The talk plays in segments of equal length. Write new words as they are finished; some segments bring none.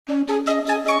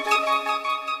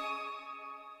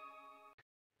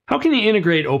How can you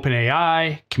integrate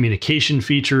OpenAI, communication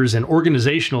features, and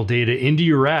organizational data into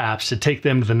your apps to take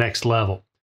them to the next level?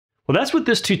 Well, that's what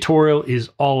this tutorial is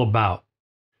all about.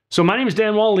 So my name is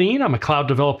Dan Wahlin. I'm a cloud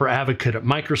developer advocate at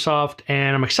Microsoft,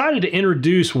 and I'm excited to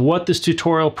introduce what this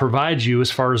tutorial provides you as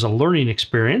far as a learning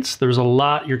experience. There's a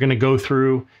lot you're going to go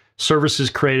through. Services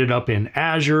created up in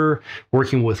Azure,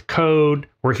 working with code,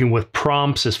 working with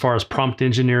prompts as far as prompt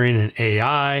engineering and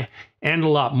AI, and a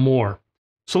lot more.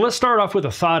 So let's start off with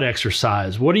a thought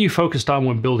exercise. What are you focused on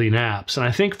when building apps? And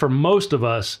I think for most of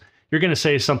us, you're going to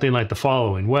say something like the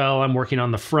following. Well, I'm working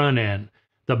on the front end,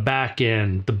 the back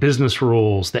end, the business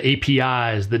rules, the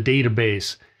APIs, the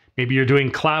database. Maybe you're doing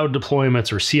cloud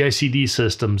deployments or CI/CD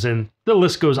systems, and the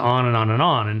list goes on and on and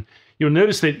on. And you'll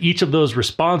notice that each of those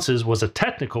responses was a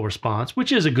technical response,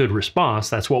 which is a good response.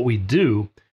 That's what we do.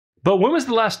 But when was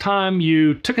the last time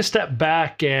you took a step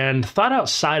back and thought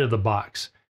outside of the box?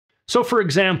 So for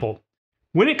example,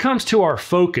 when it comes to our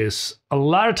focus, a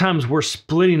lot of times we're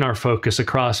splitting our focus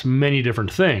across many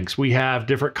different things. We have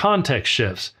different context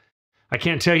shifts. I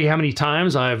can't tell you how many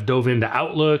times I've dove into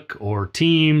Outlook or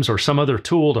Teams or some other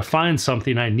tool to find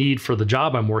something I need for the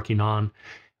job I'm working on,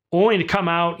 only to come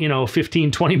out,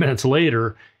 15, 20 minutes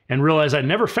later and realize I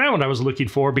never found what I was looking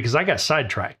for because I got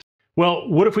sidetracked. Well,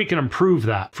 what if we can improve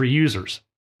that for users?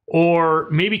 Or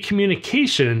maybe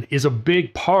communication is a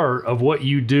big part of what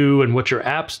you do and what your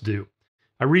apps do.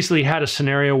 I recently had a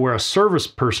scenario where a service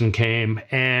person came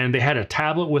and they had a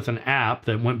tablet with an app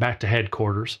that went back to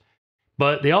headquarters,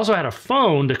 but they also had a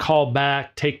phone to call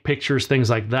back, take pictures, things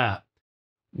like that.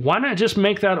 Why not just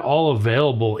make that all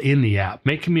available in the app?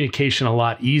 Make communication a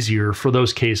lot easier for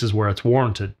those cases where it's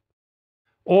warranted.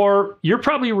 Or you're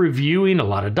probably reviewing a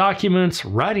lot of documents,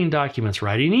 writing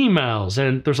emails,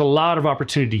 and there's a lot of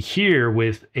opportunity here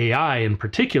with AI in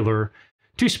particular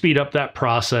to speed up that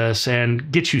process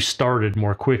and get you started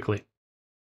more quickly.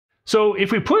 So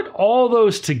if we put all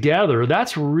those together,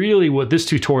 that's really what this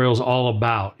tutorial is all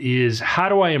about, is how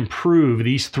do I improve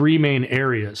these three main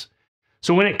areas?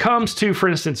 So when it comes to, for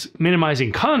instance,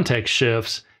 minimizing context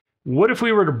shifts, what if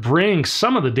we were to bring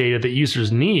some of the data that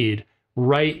users need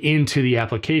right into the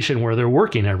application where they're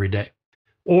working every day?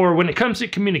 Or when it comes to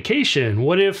communication,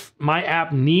 what if my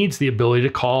app needs the ability to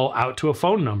call out to a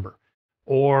phone number?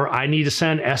 Or I need to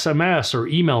send SMS or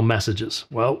email messages?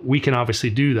 Well, we can obviously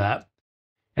do that.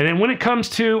 And then when it comes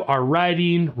to our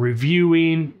writing,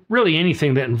 reviewing, really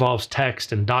anything that involves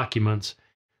text and documents,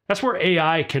 that's where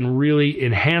AI can really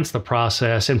enhance the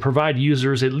process and provide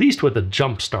users at least with a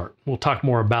jump start. We'll talk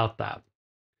more about that.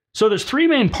 So there's three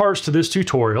main parts to this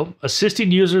tutorial: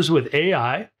 assisting users with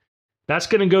AI. That's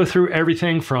going to go through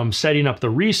everything from setting up the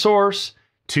resource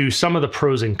to some of the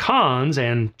pros and cons,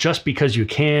 and just because you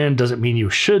can doesn't mean you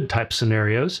should type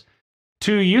scenarios,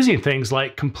 to using things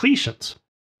like completions.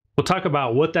 We'll talk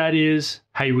about what that is,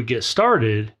 how you would get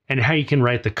started, and how you can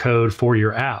write the code for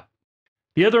your app.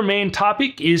 The other main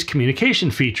topic is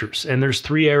communication features, and there's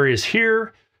three areas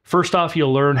here. First off,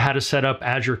 you'll learn how to set up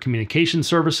Azure communication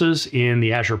services in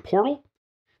the Azure portal.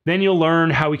 Then you'll learn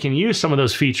how we can use some of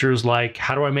those features, like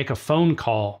how do I make a phone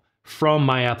call from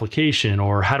my application,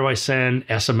 or how do I send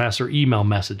SMS or email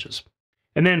messages.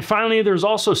 And then finally, there's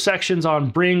also sections on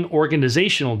bring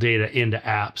organizational data into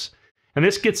apps. And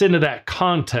this gets into that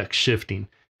context shifting.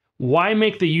 Why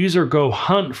make the user go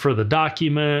hunt for the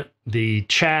document, the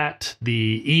chat,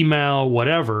 the email,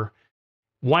 whatever?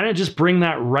 Why not just bring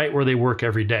that right where they work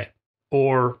every day?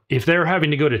 Or if they're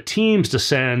having to go to Teams to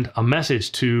send a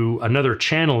message to another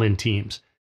channel in Teams,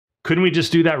 couldn't we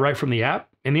just do that right from the app?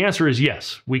 And the answer is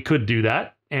yes, we could do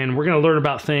that. And we're going to learn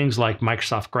about things like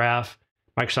Microsoft Graph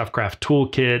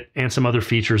Toolkit, and some other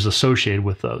features associated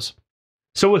with those.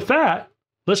 So with that,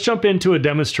 let's jump into a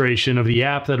demonstration of the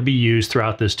app that'll be used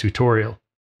throughout this tutorial.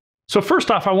 So first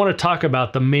off, I want to talk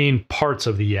about the main parts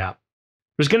of the app.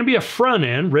 There's going to be a front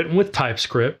end written with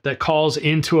TypeScript that calls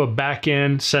into a back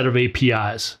end set of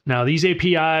APIs. Now, these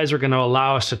APIs are going to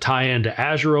allow us to tie into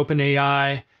Azure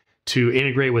OpenAI, to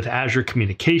integrate with Azure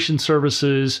communication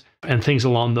services, and things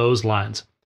along those lines.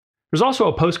 There's also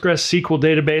a PostgreSQL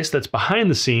database that's behind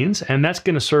the scenes, and that's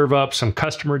going to serve up some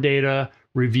customer data,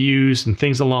 reviews, and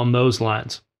things along those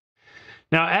lines.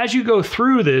 Now, as you go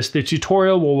through this, the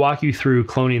tutorial will walk you through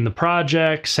cloning the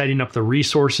project, setting up the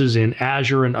resources in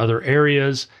Azure and other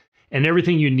areas, and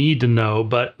everything you need to know,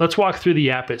 but let's walk through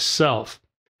the app itself.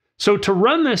 So to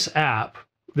run this app,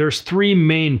 there's three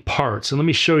main parts, and let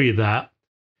me show you that.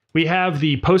 We have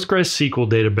the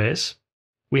PostgreSQL database,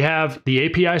 we have the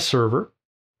API server,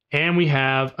 and we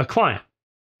have a client.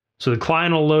 So the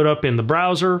client will load up in the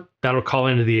browser, That'll call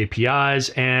into the APIs,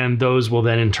 and those will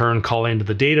then in turn call into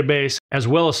the database, as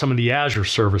well as some of the Azure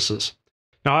services.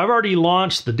 Now, I've already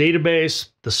launched the database,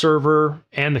 the server,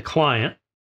 and the client.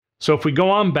 So if we go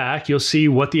on back, you'll see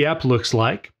what the app looks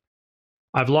like.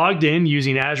 I've logged in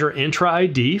using Azure Intra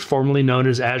ID, formerly known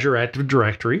as Azure Active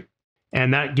Directory,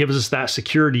 and that gives us that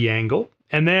security angle.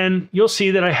 And then you'll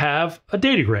see that I have a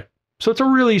data grid. So it's a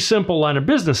really simple line of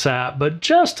business app, but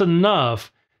just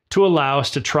enough to allow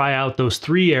us to try out those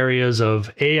three areas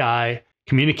of AI,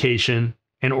 communication,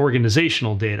 and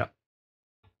organizational data.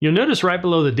 You'll notice right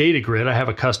below the data grid, I have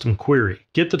a custom query.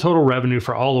 Get the total revenue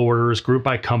for all orders, group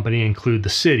by company, include the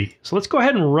city. So let's go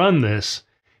ahead and run this.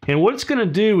 And what it's going to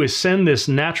do is send this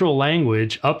natural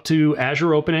language up to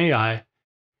Azure OpenAI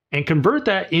and convert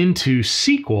that into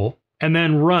SQL and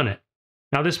then run it.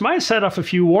 Now, this might set off a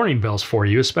few warning bells for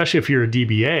you, especially if you're a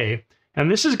DBA.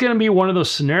 And this is going to be one of those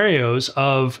scenarios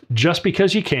of just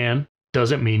because you can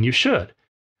doesn't mean you should.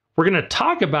 We're going to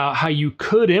talk about how you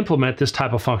could implement this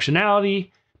type of functionality,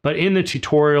 but in the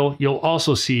tutorial, you'll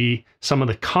also see some of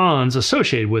the cons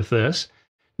associated with this.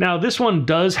 Now, this one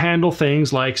does handle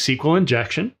things like SQL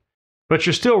injection, but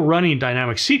you're still running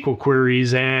dynamic SQL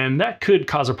queries, and that could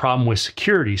cause a problem with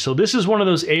security. So this is one of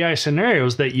those AI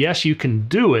scenarios that, yes, you can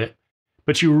do it,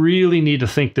 but you really need to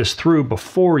think this through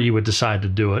before you would decide to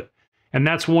do it. And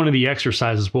that's one of the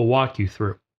exercises we'll walk you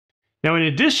through. Now, in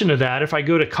addition to that, if I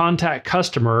go to contact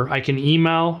customer, I can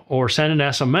email or send an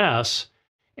SMS,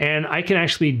 and I can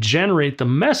actually generate the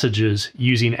messages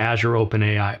using Azure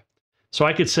OpenAI. So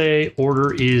I could say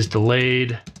order is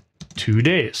delayed 2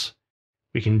 days.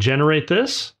 We can generate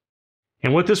this.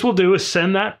 And what this will do is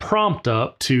send that prompt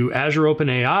up to Azure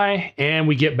OpenAI, and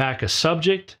we get back a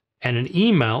subject and an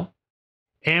email.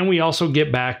 And we also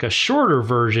get back a shorter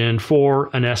version for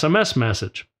an SMS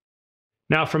message.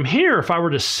 Now from here, if I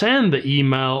were to send the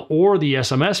email or the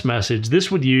SMS message, this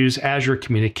would use Azure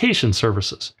Communication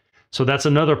Services. So that's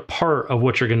another part of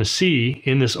what you're going to see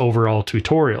in this overall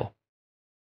tutorial.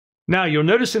 Now you'll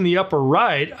notice in the upper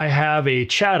right, I have a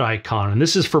chat icon, and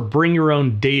this is for bring your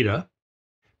own data.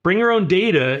 Bring your own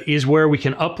data is where we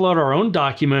can upload our own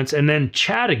documents and then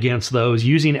chat against those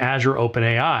using Azure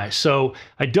OpenAI. So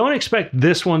I don't expect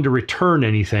this one to return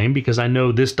anything because I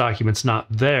know this document's not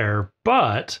there,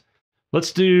 but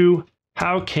let's do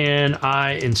how can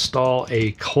I install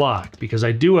a clock, because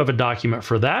I do have a document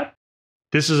for that.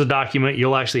 This is a document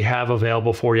you'll actually have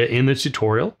available for you in the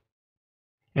tutorial.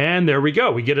 And there we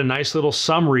go. We get a nice little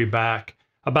summary back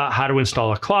about how to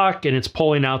install a clock, and it's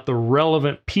pulling out the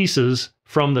relevant pieces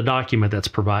from the document that's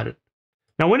provided.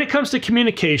 Now, when it comes to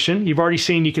communication, you've already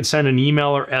seen you can send an email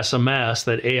or SMS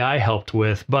that AI helped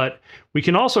with, but we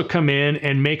can also come in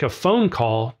and make a phone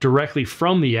call directly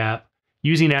from the app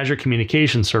using Azure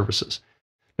Communication Services.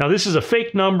 Now, this is a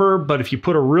fake number, but if you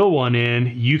put a real one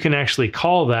in, you can actually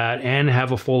call that and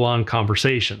have a full-on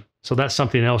conversation. So that's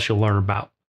something else you'll learn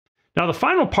about. Now, the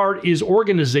final part is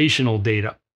organizational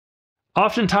data.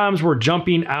 Oftentimes, we're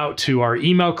jumping out to our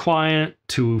email client,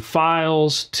 to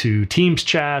files, to Teams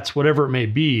chats, whatever it may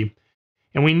be,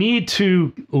 and we need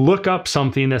to look up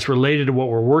something that's related to what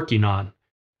we're working on.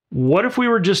 What if we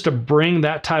were just to bring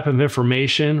that type of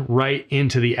information right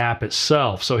into the app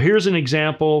itself? So here's an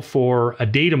example for a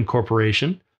datum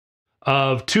corporation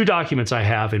of 2 documents I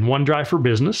have in OneDrive for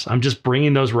Business. I'm just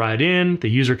bringing those right in. The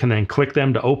user can then click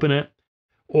them to open it.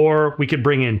 Or we could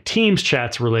bring in Teams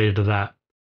chats related to that,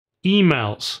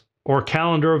 emails or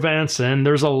calendar events, and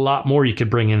there's a lot more you could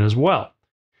bring in as well.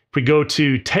 If we go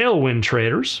to Tailwind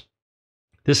Traders,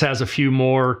 this has a few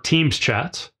more Teams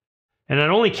chats. And not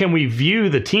only can we view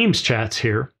the Teams chats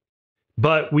here,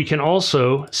 but we can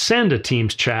also send a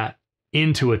Teams chat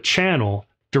into a channel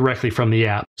directly from the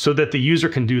app so that the user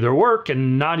can do their work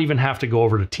and not even have to go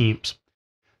over to Teams.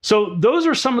 So those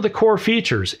are some of the core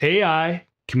features: AI,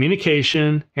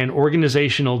 communication, and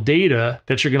organizational data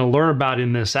that you're going to learn about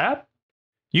in this app.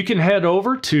 You can head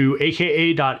over to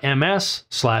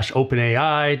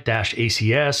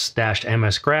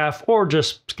aka.ms/openai-acs-msgraph, or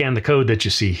just scan the code that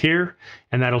you see here,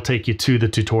 and that'll take you to the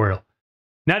tutorial.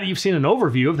 Now that you've seen an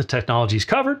overview of the technologies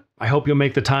covered, I hope you'll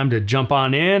make the time to jump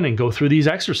on in and go through these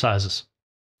exercises.